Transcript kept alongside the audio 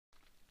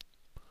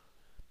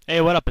Hey,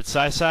 what up? It's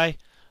Sai.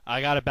 I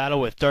got a battle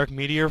with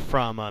Darkmeteor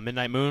from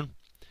Midnight Moon.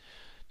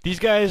 These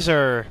guys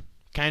are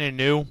kind of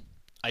new.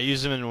 I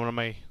used them in one of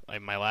my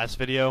last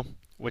video,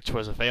 which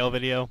was a fail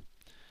video,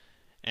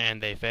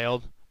 and they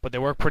failed, but they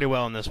work pretty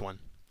well in this one.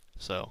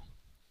 So,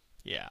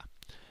 yeah.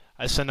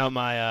 I send out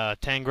my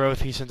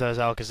Tangrowth. He sends out his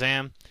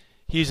Alakazam.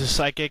 He's a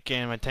Psychic,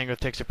 and my Tangrowth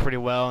takes it pretty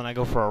well, and I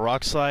go for a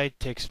Rock Slide,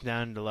 takes him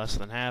down to less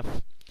than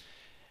half.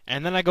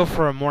 And then I go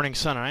for a Morning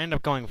Sun, and I end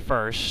up going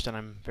first, and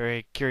I'm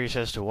very curious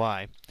as to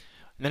why.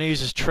 And then he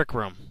uses Trick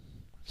Room.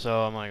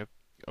 So I'm like,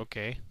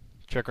 okay,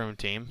 Trick Room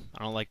team.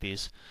 I don't like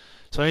these.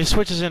 So he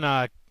switches in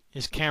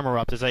his camera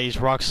up as I use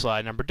Rock Slide,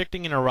 and I'm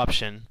predicting an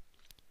eruption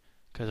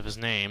because of his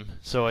name.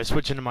 So I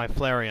switch into my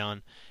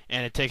Flareon,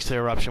 and it takes the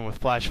eruption with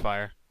Flash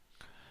Fire.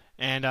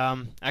 And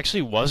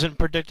actually wasn't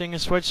predicting a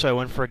switch, so I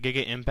went for a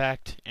Giga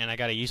Impact, and I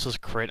got a useless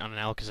crit on an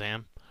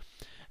Alakazam.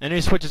 And then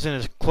he switches in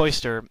his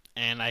Cloyster,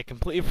 and I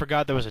completely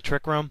forgot there was a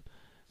Trick Room,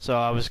 so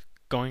I was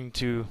going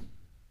to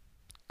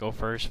go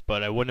first,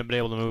 but I wouldn't have been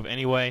able to move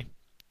anyway,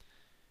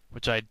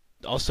 which I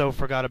also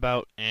forgot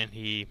about, and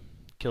he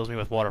kills me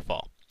with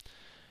Waterfall.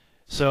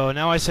 So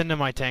now I send him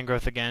my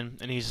Tangrowth again,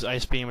 and he's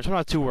Ice Beam, which I'm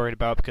not too worried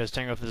about because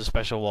Tangrowth is a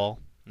special wall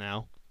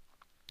now,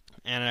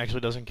 and it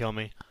actually doesn't kill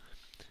me.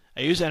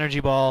 I use Energy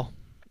Ball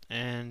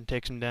and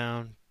takes him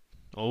down.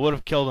 Well, it would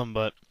have killed him,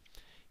 but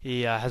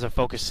he has a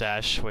Focus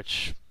Sash,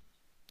 which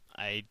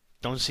I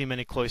don't see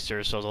many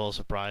Cloysters, so I was a little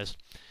surprised.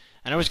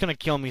 I know he's going to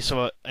kill me,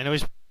 so I know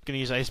he's going to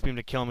use Ice Beam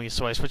to kill me,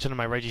 so I switch into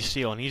my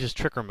Registeel, and he uses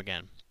Trick Room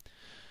again.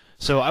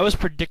 So I was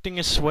predicting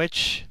a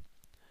switch,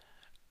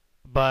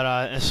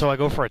 but so I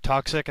go for a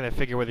Toxic, and I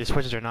figure whether he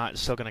switches or not,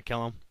 it's still going to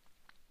kill him.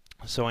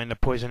 So I end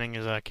up poisoning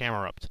his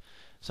Camerupt.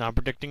 So I'm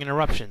predicting an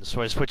Eruption,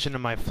 so I switch into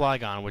my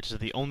Flygon, which is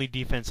the only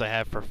defense I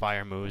have for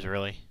fire moves,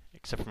 really,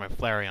 except for my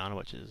Flareon,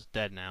 which is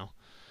dead now.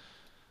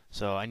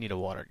 So I need a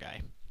water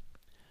guy.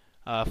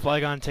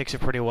 Flygon takes it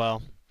pretty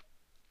well.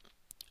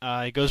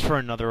 He goes for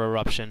another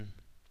Eruption,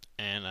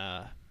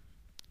 and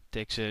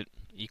takes it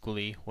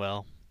equally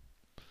well.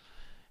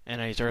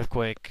 And I use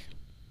Earthquake.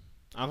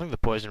 I don't think the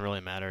poison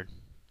really mattered,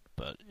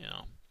 but, you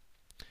know,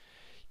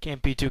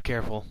 can't be too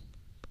careful.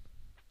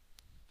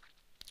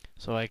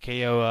 So I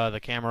KO the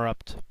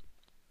Camerupt,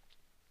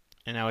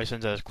 and now he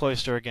sends out his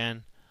Cloyster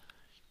again.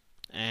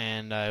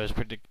 And I was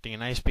predicting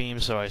an Ice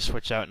Beam, so I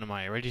switch out into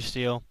my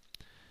Registeel,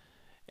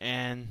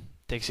 and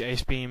takes the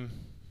Ice Beam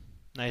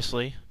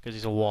nicely, because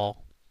he's a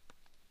wall.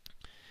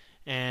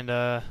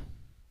 And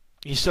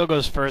he still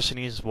goes first and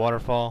he uses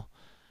Waterfall.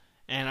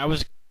 And I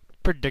was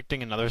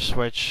predicting another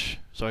switch,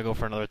 so I go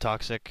for another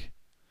Toxic.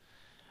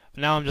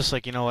 But now I'm just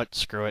like, you know what,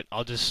 screw it,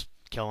 I'll just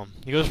kill him.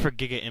 He goes for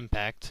Giga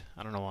Impact,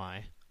 I don't know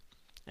why.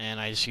 And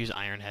I just use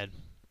Iron Head.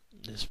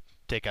 Just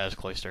take out his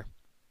Cloyster.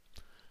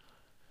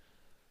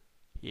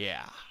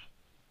 Yeah.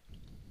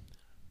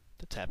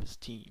 To tap his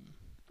team.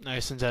 Now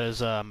he sends out his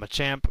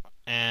Machamp,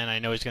 and I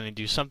know he's going to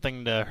do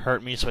something to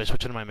hurt me, so I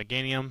switch into my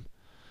Meganium.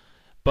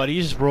 But he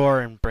uses Roar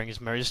and brings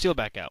Registeel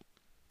back out.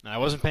 Now, I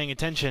wasn't paying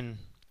attention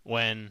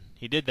when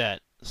he did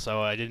that,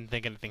 so I didn't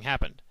think anything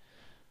happened.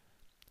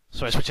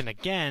 So I switch in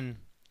again,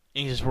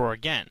 and he uses Roar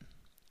again.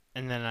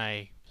 And then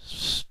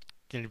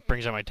it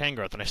brings out my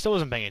Tangrowth, and I still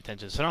wasn't paying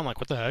attention, so now I'm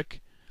like, what the heck?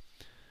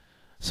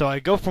 So I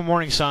go for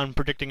Morning Sun,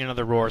 predicting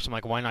another Roar, so I'm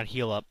like, why not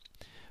heal up?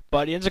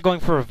 But he ends up going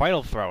for a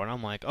Vital Throw, and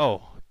I'm like,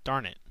 oh,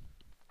 darn it.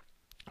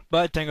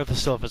 But Tangrowth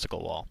is still a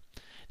physical wall.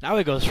 Now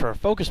he goes for a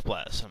Focus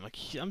Blast. I'm like,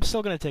 I'm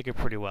still going to take it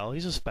pretty well.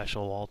 He's a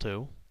special wall,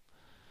 too.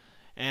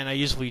 And I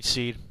use Leech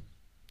Seed,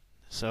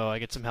 so I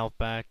get some health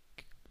back.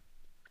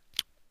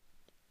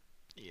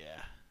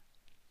 Yeah.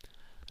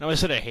 I know I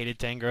said I hated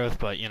Tangrowth,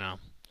 but, you know,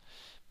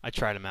 I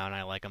tried him out and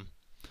I like him.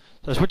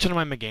 So I switch into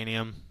my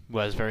Meganium, who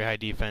has very high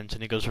defense,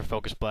 and he goes for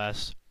Focus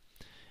Blast.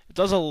 It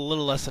does a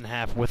little less than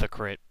half with a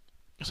crit,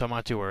 so I'm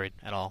not too worried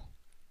at all.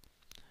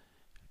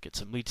 Get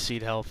some Leech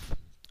Seed health.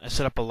 I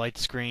set up a light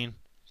screen,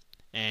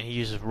 and he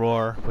uses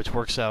Roar, which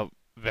works out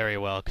very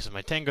well, because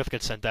my Tangrowth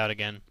gets sent out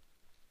again.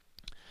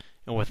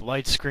 And with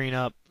light screen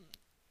up,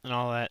 and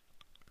all that,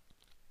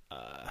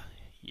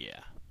 yeah.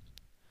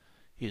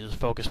 He uses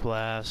Focus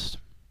Blast.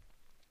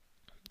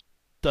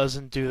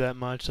 Doesn't do that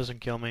much,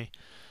 doesn't kill me.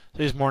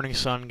 So he's Morning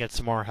Sun, gets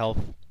some more health.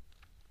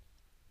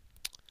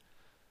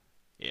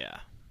 Yeah.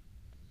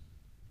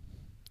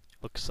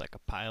 Looks like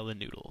a pile of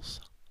noodles.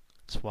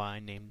 That's why I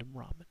named him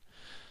Ramen.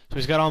 So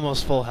he's got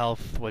almost full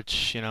health,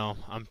 which, you know,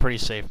 I'm pretty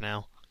safe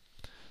now.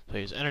 So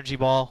he uses Energy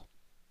Ball.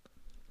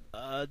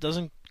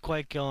 Doesn't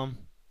quite kill him.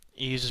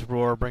 He uses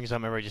Roar, brings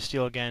out my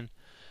Registeel again.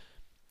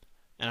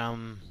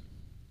 And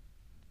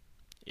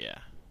yeah.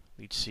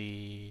 Leech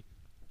Seed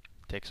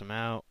takes him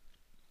out.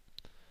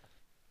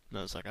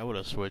 No, it's like I would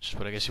have switched,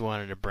 but I guess he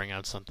wanted to bring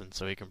out something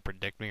so he can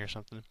predict me or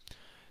something.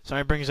 So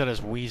he brings out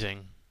his Weezing.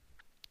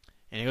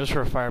 And he goes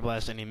for a Fire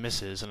Blast and he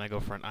misses, and I go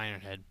for an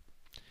Iron Head.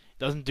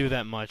 Doesn't do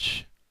that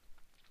much.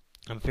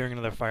 I'm fearing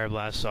another Fire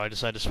Blast, so I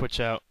decide to switch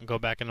out and go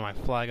back into my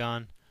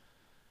Flygon.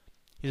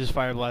 He uses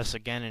Fire Blast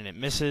again and it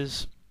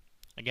misses.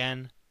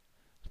 Again.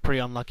 It's pretty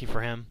unlucky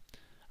for him.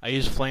 I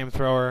use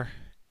Flamethrower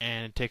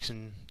and it takes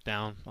him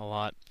down a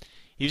lot.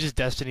 He uses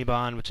Destiny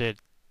Bond, which I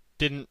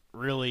didn't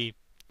really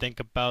think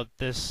about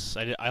this.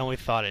 I only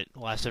thought it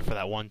lasted for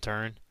that one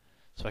turn.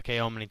 So I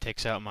KO him and he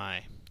takes out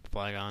my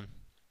Flagon.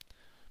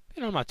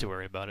 I'm not too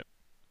worried about it.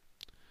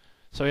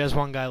 So he has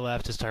one guy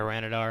left, his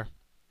Tyrannodar.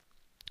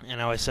 And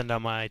now I send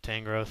out my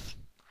Tangrowth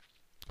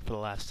for the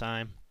last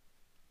time.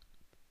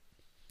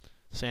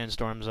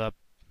 Sandstorm's up.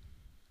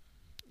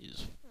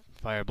 He's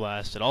Fire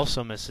Blast. It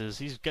also misses.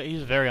 He's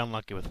very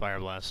unlucky with Fire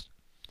Blast.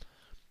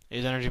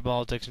 His Energy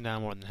Ball takes him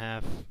down more than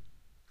half.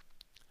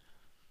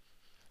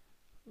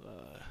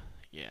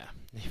 Yeah,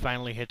 he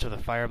finally hits with a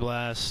Fire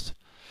Blast,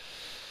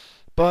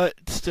 but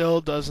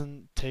still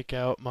doesn't take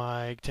out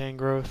my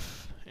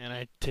Tangrowth, and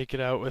I take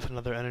it out with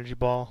another Energy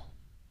Ball.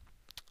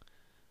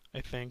 I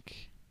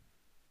think.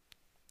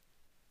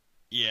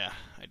 Yeah,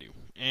 I do.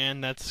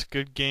 And that's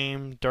good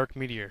game,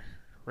 Darkmeteor.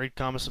 Rate,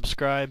 comment,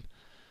 subscribe.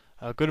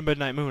 Go to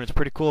Midnight Moon. It's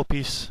pretty cool.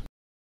 Peace.